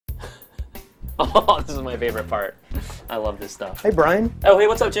Oh, this is my favorite part. I love this stuff. Hey, Brian. Oh, hey,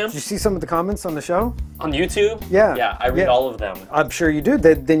 what's up, Jim? Did you see some of the comments on the show? On YouTube? Yeah. Yeah, I read all of them. I'm sure you do.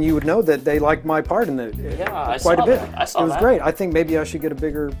 Then you would know that they liked my part in it. Yeah, quite a bit. I saw that. It was great. I think maybe I should get a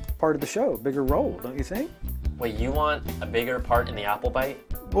bigger part of the show, a bigger role, don't you think? Wait, you want a bigger part in the Apple Byte?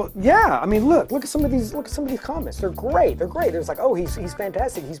 Well, yeah. I mean, look at some of these comments. They're great. They're great. It's like, oh, he's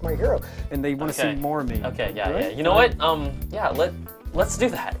fantastic. He's my hero, and they want to see more of me. Okay, yeah, right? yeah. You know what? Yeah, let's do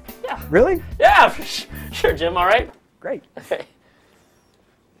that. Yeah. Really? Yeah, sure, Jim. All right. Great. Okay.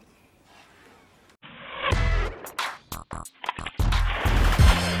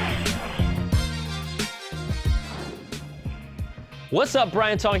 What's up,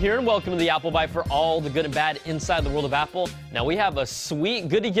 Brian Tong here, and welcome to the Apple Byte for all the good and bad inside the world of Apple. Now, we have a sweet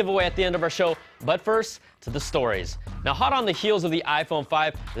goodie giveaway at the end of our show, but first, to the stories. Now, hot on the heels of the iPhone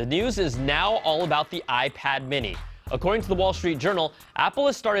 5, the news is now all about the iPad mini. According to the Wall Street Journal, Apple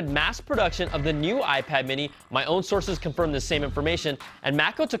has started mass production of the new iPad mini. My own sources confirmed the same information, and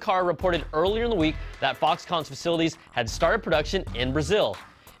Mako Takara reported earlier in the week that Foxconn's facilities had started production in Brazil.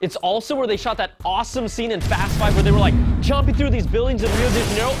 It's also where they shot that awesome scene in Fast 5 where they were like jumping through these buildings in Rio de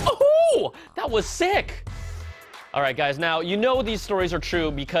Janeiro. Oh, that was sick. All right, guys, now you know these stories are true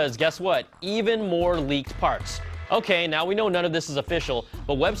because guess what? Even more leaked parts. Okay, now we know none of this is official,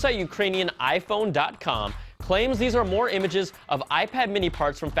 but website Ukrainian iPhone.com claims these are more images of iPad mini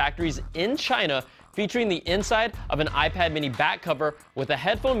parts from factories in China featuring the inside of an iPad mini back cover with a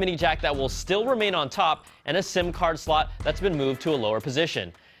headphone mini jack that will still remain on top and a SIM card slot that's been moved to a lower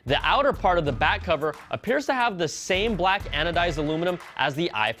position. The outer part of the back cover appears to have the same black anodized aluminum as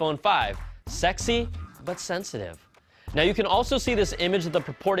the iPhone 5. Sexy, but sensitive. Now you can also see this image of the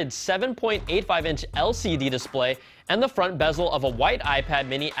purported 7.85-inch LCD display and the front bezel of a white iPad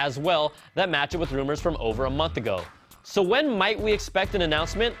mini as well that match it with rumors from over a month ago. So when might we expect an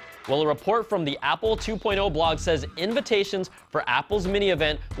announcement? Well, a report from the Apple 2.0 blog says invitations for Apple's mini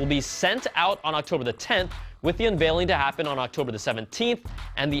event will be sent out on October the 10th, with the unveiling to happen on October the 17th,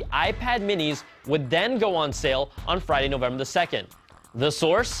 and the iPad minis would then go on sale on Friday, November the 2nd. The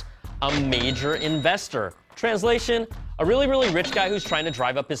source? A major investor. Translation? A really, really rich guy who's trying to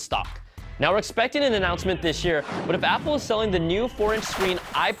drive up his stock. Now, we're expecting an announcement this year, but if Apple is selling the new 4-inch screen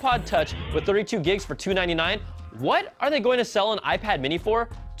iPod Touch with 32 gigs for $299, what are they going to sell an iPad mini for?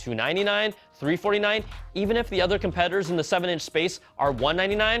 $299, $349, even if the other competitors in the 7-inch space are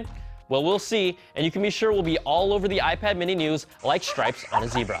 $199? Well, we'll see, and you can be sure we'll be all over the iPad mini news like stripes on a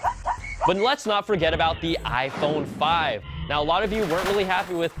zebra. But let's not forget about the iPhone 5. Now, a lot of you weren't really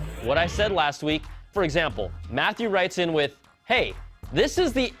happy with what I said last week. For example, Matthew writes in with, hey, this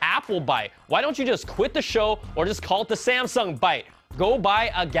is the Apple Byte. Why don't you just quit the show or just call it the Samsung Byte? Go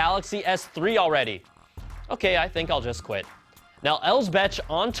buy a Galaxy S3 already. Okay, I think I'll just quit. Now, Elsbeth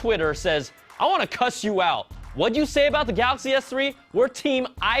on Twitter says, I want to cuss you out. What'd you say about the Galaxy S3? We're Team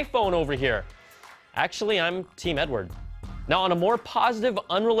iPhone over here. Actually, I'm Team Edward. Now, on a more positive,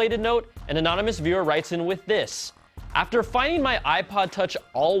 unrelated note, an anonymous viewer writes in with this. After finding my iPod Touch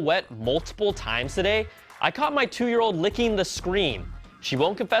all wet multiple times today, I caught my 2-year-old licking the screen. She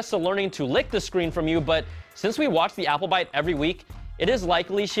won't confess to learning to lick the screen from you, but since we watch the Apple Byte every week, it is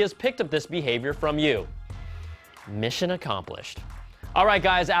likely she has picked up this behavior from you. Mission accomplished. All right,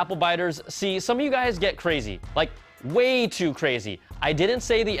 guys, Apple Biters, see, some of you guys get crazy, like way too crazy. I didn't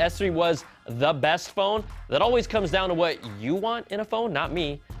say the S3 was the best phone. That always comes down to what you want in a phone, not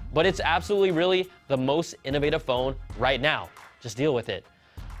me. But it's absolutely really the most innovative phone right now. Just deal with it.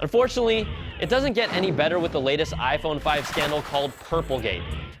 Unfortunately, it doesn't get any better with the latest iPhone 5 scandal called Purplegate.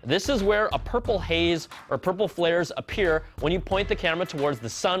 This is where a purple haze or purple flares appear when you point the camera towards the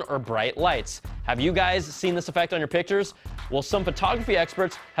sun or bright lights. Have you guys seen this effect on your pictures? Well, some photography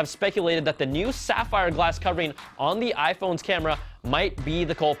experts have speculated that the new sapphire glass covering on the iPhone's camera might be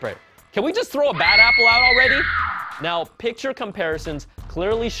the culprit. Can we just throw a bad apple out already? Now, picture comparisons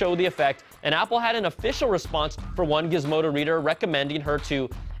clearly show the effect, and Apple had an official response for one Gizmodo reader recommending her to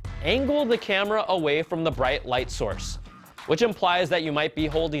angle the camera away from the bright light source, which implies that you might be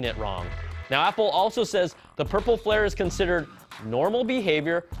holding it wrong. Now, Apple also says the purple flare is considered normal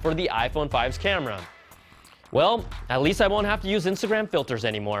behavior for the iPhone 5's camera. Well, at least I won't have to use Instagram filters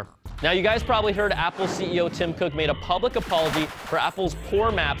anymore. Now, you guys probably heard Apple CEO Tim Cook made a public apology for Apple's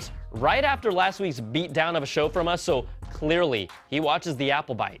poor maps right after last week's beatdown of a show from us, so clearly he watches the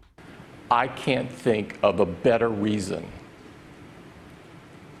Apple Byte. I can't think of a better reason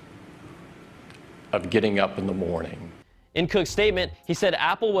of getting up in the morning. In Cook's statement, he said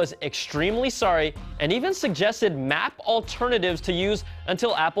Apple was extremely sorry and even suggested map alternatives to use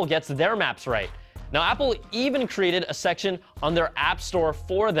until Apple gets their maps right. Now, Apple even created a section on their App Store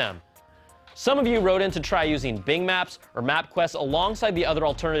for them. Some of you wrote in to try using Bing Maps or MapQuest alongside the other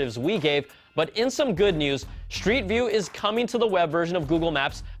alternatives we gave, but in some good news, Street View is coming to the web version of Google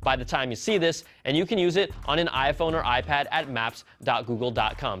Maps by the time you see this, and you can use it on an iPhone or iPad at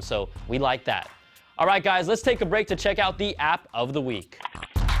maps.google.com, so we like that. All right, guys, let's take a break to check out the app of the week.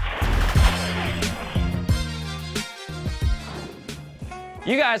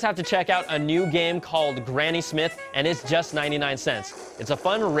 You guys have to check out a new game called Granny Smith, and it's just 99 cents. It's a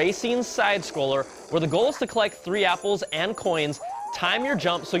fun racing side-scroller where the goal is to collect 3 apples and coins, time your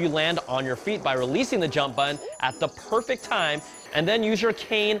jump so you land on your feet by releasing the jump button at the perfect time, and then use your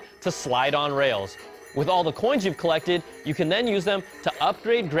cane to slide on rails. With all the coins you've collected, you can then use them to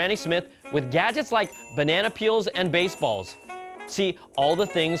upgrade Granny Smith with gadgets like banana peels and baseballs. See, all the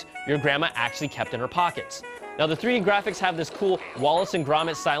things your grandma actually kept in her pockets. Now, the 3D graphics have this cool Wallace and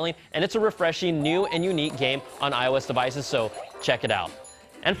Gromit styling, and it's a refreshing, new, and unique game on iOS devices, so check it out.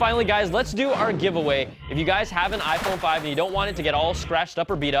 And finally, guys, let's do our giveaway. If you guys have an iPhone 5 and you don't want it to get all scratched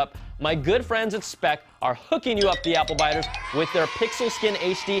up or beat up, my good friends at Spec are hooking you up, the Apple Biters, with their Pixel Skin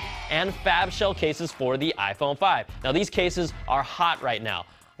HD and Fab Shell cases for the iPhone 5. Now, these cases are hot right now.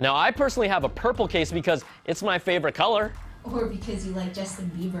 Now, I personally have a purple case because it's my favorite color. Or because you like Justin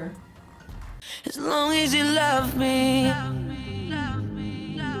Bieber. As long as you love me.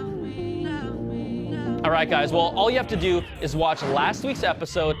 All right, guys, well, all you have to do is watch last week's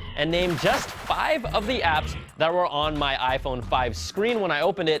episode and name just 5 of the apps that were on my iPhone 5 screen when I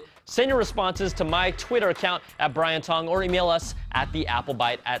opened it. Send your responses to my Twitter account at Brian Tong or email us at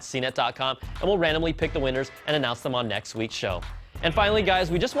theapplebyte@cnet.com, and we'll randomly pick the winners and announce them on next week's show. And finally,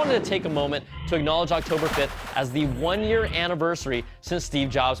 guys, we just wanted to take a moment to acknowledge October 5th as the 1-year anniversary since Steve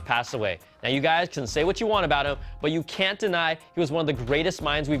Jobs passed away. Now, you guys can say what you want about him, but you can't deny he was one of the greatest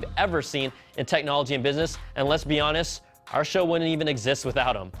minds we've ever seen in technology and business. And let's be honest, our show wouldn't even exist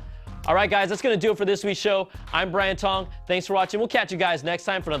without him. All right, guys, that's going to do it for this week's show. I'm Brian Tong. Thanks for watching. We'll catch you guys next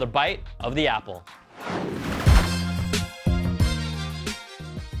time for another Bite of the Apple.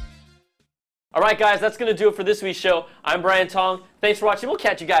 All right, guys, that's going to do it for this week's show. I'm Brian Tong. Thanks for watching. We'll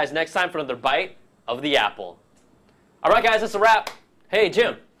catch you guys next time for another Bite of the Apple. All right, guys, that's a wrap. Hey,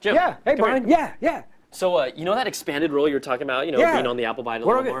 Jim. Yeah. Hey, Brian. Here. Yeah. So, you know that expanded role you were talking about, you know, being on the Apple Bite a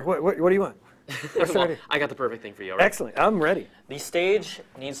little more? What do you want? Well, I got the perfect thing for you, all right? Excellent. I'm ready. The stage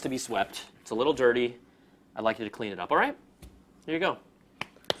needs to be swept. It's a little dirty. I'd like you to clean it up, all right? Here you go.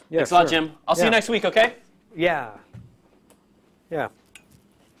 Yeah, Thanks a lot, Jim. I'll see you next week, okay? Yeah.